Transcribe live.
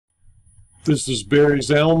This is Barry's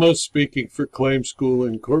Alma speaking for Claim School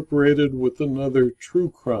Incorporated with another true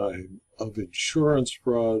crime of insurance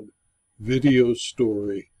fraud video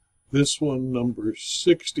story. This one, number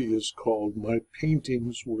 60, is called My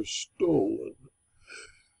Paintings Were Stolen.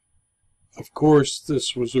 Of course,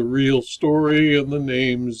 this was a real story, and the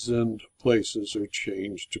names and places are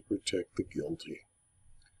changed to protect the guilty.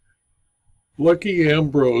 Lucky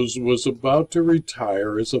Ambrose was about to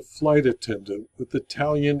retire as a flight attendant with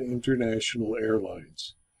Italian International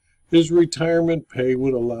Airlines. His retirement pay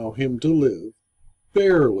would allow him to live,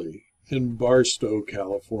 barely, in Barstow,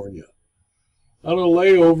 California. On a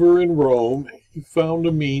layover in Rome, he found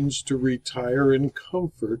a means to retire in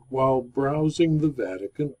comfort while browsing the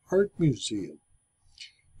Vatican Art Museum.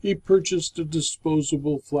 He purchased a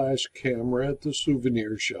disposable flash camera at the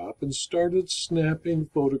souvenir shop and started snapping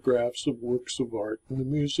photographs of works of art in the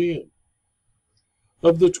museum.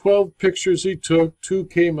 Of the 12 pictures he took, 2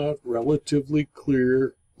 came out relatively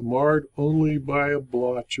clear, marred only by a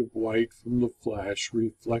blotch of white from the flash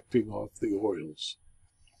reflecting off the oils.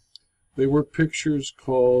 They were pictures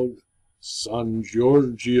called San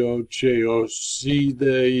Giorgio che Occide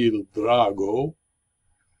il Drago,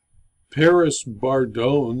 Paris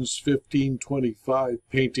Bordone's 1525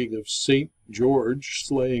 painting of St. George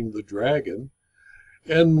slaying the dragon,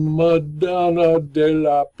 and Madonna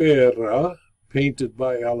Della Pera, painted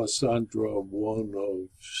by Alessandro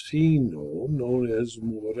Buonvicino, known as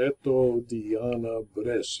Moretto di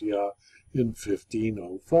Brescia in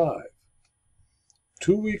 1505.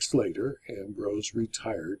 2 weeks later, Ambrose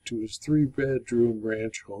retired to his 3-bedroom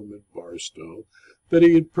ranch home in Barstow that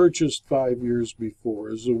he had purchased 5 years before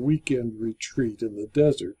as a weekend retreat in the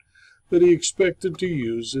desert that he expected to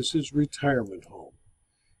use as his retirement home.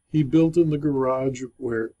 He built in the garage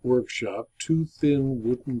workshop 2 thin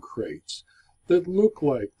wooden crates that looked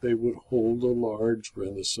like they would hold a large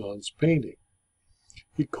Renaissance painting.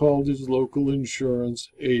 He called his local insurance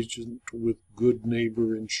agent with Good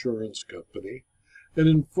Neighbor Insurance Company and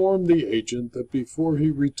informed the agent that before he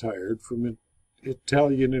retired from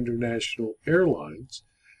Italian International Airlines,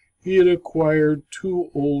 he had acquired 2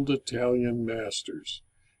 old Italian masters.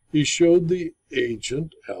 He showed the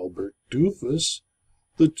agent, Albert Doofus,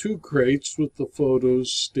 the 2 crates with the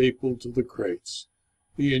photos stapled to the crates.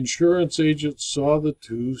 The insurance agent saw the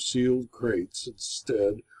 2 sealed crates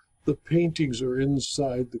instead. The paintings are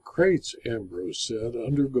inside the crates, Ambrose said,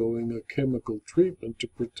 undergoing a chemical treatment to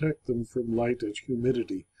protect them from light and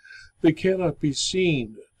humidity. They cannot be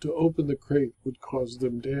seen. To open the crate would cause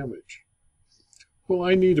them damage. Well,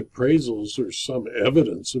 I need appraisals or some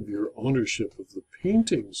evidence of your ownership of the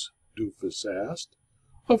paintings, Doofus asked.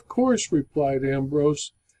 Of course, replied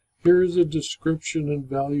Ambrose. Here is a description and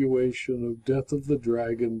valuation of Death of the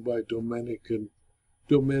Dragon by Domenico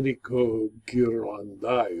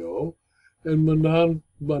Ghirlandaio and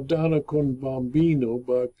Madonna con Bambino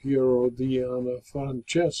by Piero Diana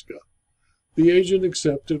Francesca. The agent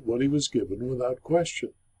accepted what he was given without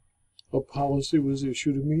question. A policy was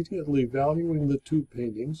issued immediately, valuing the 2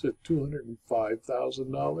 paintings at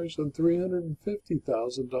 $205,000 and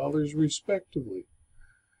 $350,000 respectively.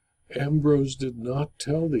 Ambrose did not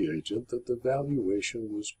tell the agent that the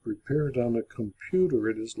valuation was prepared on a computer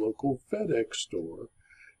at his local FedEx store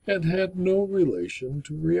and had no relation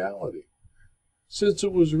to reality. Since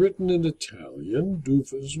it was written in Italian,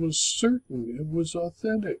 Doofus was certain it was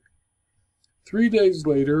authentic. 3 days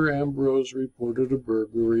later, Ambrose reported a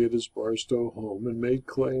burglary at his Barstow home and made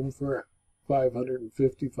claim for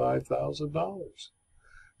 $555,000.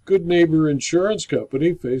 Good Neighbor Insurance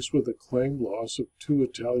Company, faced with a claimed loss of 2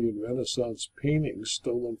 Italian Renaissance paintings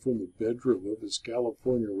stolen from the bedroom of his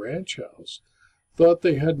California ranch house, thought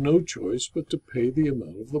they had no choice but to pay the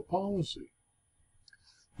amount of the policy.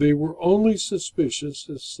 They were only suspicious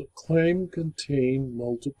as the claim contained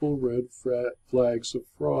multiple red flags of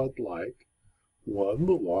fraud like 1.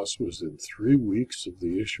 The loss was in 3 weeks of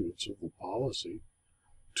the issuance of the policy.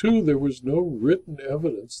 2. There was no written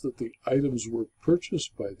evidence that the items were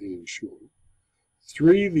purchased by the insured.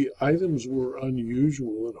 3. The items were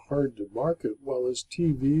unusual and hard to market, while his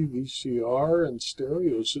TV, VCR, and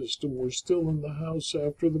stereo system were still in the house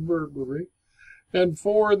after the burglary. And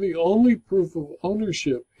 4. The only proof of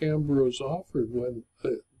ownership Ambrose offered when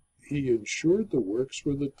he insured the works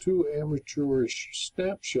were the 2 amateurish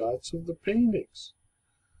snapshots of the paintings.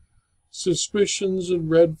 Suspicions and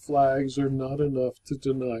red flags are not enough to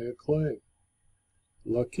deny a claim.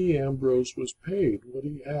 Lucky Ambrose was paid what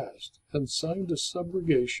he asked and signed a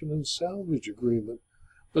subrogation and salvage agreement,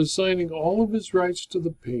 assigning all of his rights to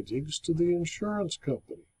the paintings to the insurance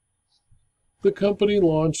company. The company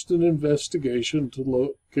launched an investigation to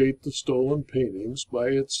locate the stolen paintings by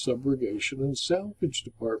its subrogation and salvage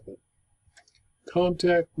department.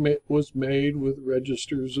 Contact was made with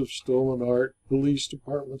registers of stolen art. Police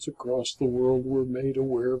departments across the world were made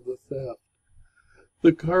aware of the theft.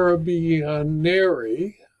 The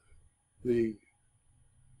Carabinieri, the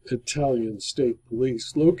Italian state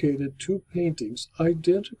police, located two paintings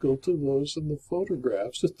identical to those in the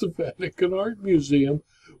photographs at the Vatican Art Museum,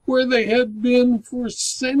 where they had been for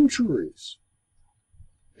centuries.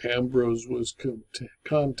 Ambrose was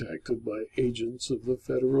contacted by agents of the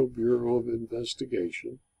Federal Bureau of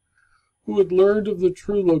Investigation, who had learned of the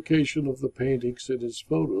true location of the paintings in his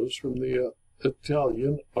photos from the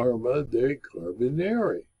Italian Arma dei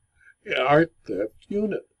Carabinieri art theft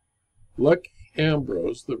unit. Lucky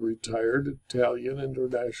Ambrose, the retired Italian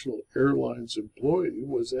International Airlines employee,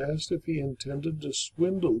 was asked if he intended to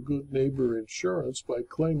swindle Good Neighbor Insurance by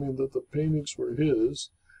claiming that the paintings were his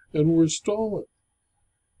and were stolen.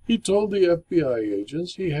 He told the FBI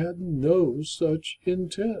agents he had no such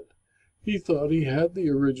intent. He thought he had the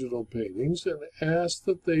original paintings and asked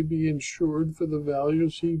that they be insured for the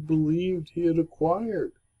values he believed he had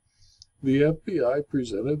acquired. The FBI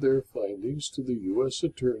presented their findings to the U.S.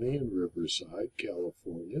 Attorney in Riverside,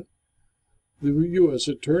 California. The U.S.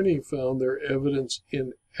 Attorney found their evidence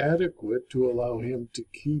inadequate to allow him to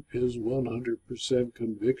keep his 100%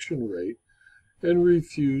 conviction rate and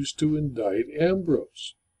refused to indict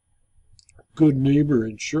Ambrose. Good Neighbor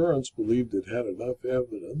Insurance believed it had enough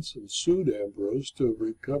evidence and sued Ambrose to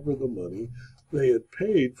recover the money they had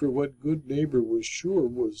paid for what Good Neighbor was sure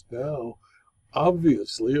was now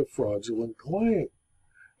obviously a fraudulent claim.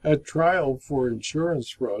 At trial for insurance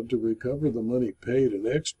fraud to recover the money paid, an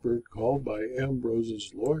expert called by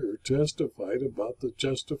Ambrose's lawyer testified about the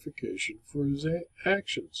justification for his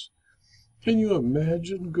actions. Can you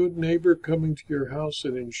imagine Good Neighbor coming to your house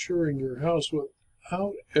and insuring your house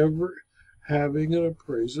without ever having an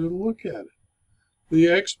appraiser look at it? The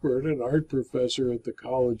expert, an art professor at the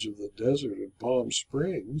College of the Desert in Palm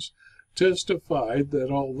Springs, testified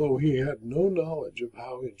that although he had no knowledge of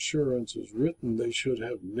how insurance is written, they should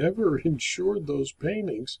have never insured those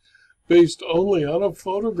paintings based only on a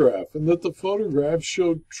photograph, and that the photographs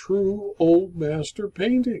showed true old master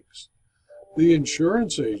paintings. The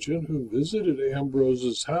insurance agent who visited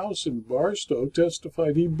Ambrose's house in Barstow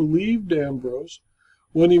testified he believed Ambrose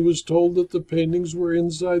when he was told that the paintings were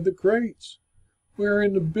inside the crates. "We're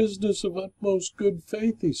in the business of utmost good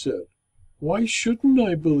faith," he said. "Why shouldn't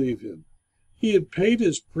I believe him? He had paid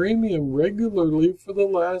his premium regularly for the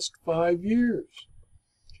last 5 years.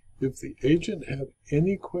 If the agent had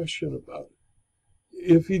any question about it,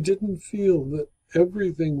 if he didn't feel that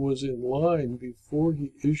everything was in line before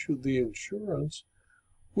he issued the insurance,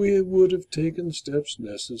 we would have taken steps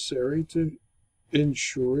necessary to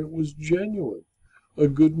ensure it was genuine," a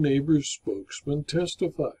Good Neighbor spokesman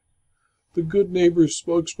testified. The Good Neighbor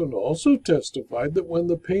spokesman also testified that when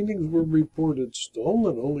the paintings were reported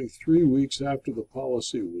stolen only 3 weeks after the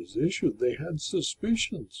policy was issued, they had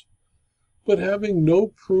suspicions. But having no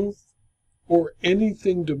proof or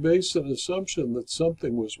anything to base an assumption that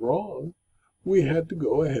something was wrong, we had to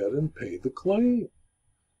go ahead and pay the claim.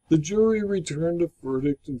 The jury returned a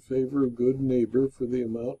verdict in favor of Good Neighbor for the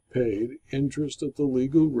amount paid, interest at the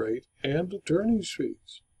legal rate, and attorney's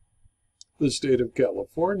fees. The state of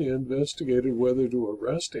California investigated whether to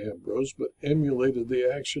arrest Ambrose, but emulated the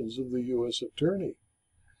actions of the U.S. Attorney.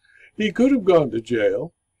 He could have gone to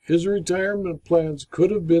jail. His retirement plans could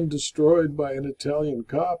have been destroyed by an Italian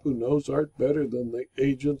cop who knows art better than the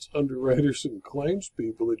agents, underwriters, and claims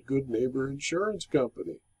people at Good Neighbor Insurance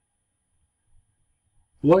Company.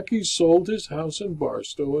 Lucky sold his house in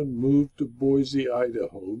Barstow and moved to Boise,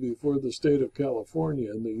 Idaho, before the state of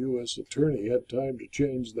California and the U.S. Attorney had time to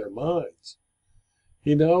change their minds.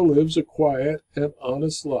 He now lives a quiet and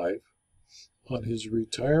honest life on his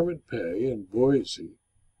retirement pay in Boise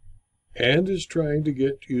and is trying to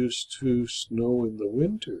get used to snow in the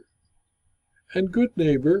winter. And Good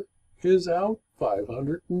Neighbor is out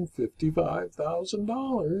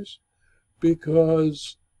 $555,000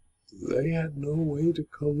 because they had no way to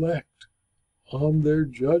collect on their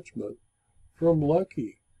judgment from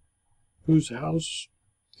Lucky, whose house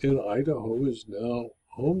in Idaho is now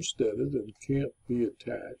homesteaded and can't be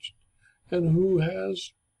attached, and who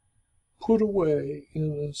has put away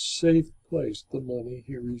in a safe place the money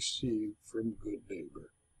he received from Good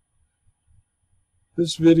Neighbor.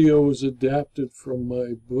 This video was adapted from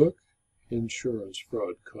my book, Insurance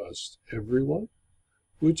Fraud Costs Everyone,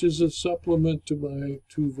 which is a supplement to my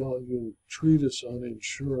 2-volume treatise on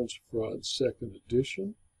insurance fraud, 2nd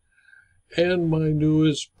edition, and my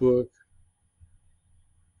newest book,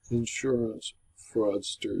 Insurance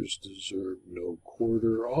Fraudsters Deserve No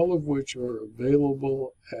Quarter, all of which are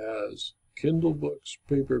available as Kindle books,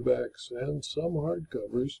 paperbacks, and some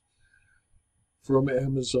hardcovers from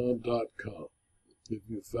Amazon.com. If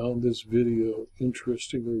you found this video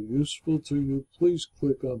interesting or useful to you, please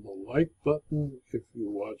click on the like button if you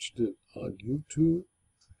watched it on YouTube,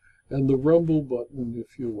 and the Rumble button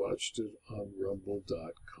if you watched it on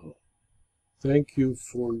Rumble.com. Thank you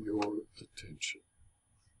for your attention.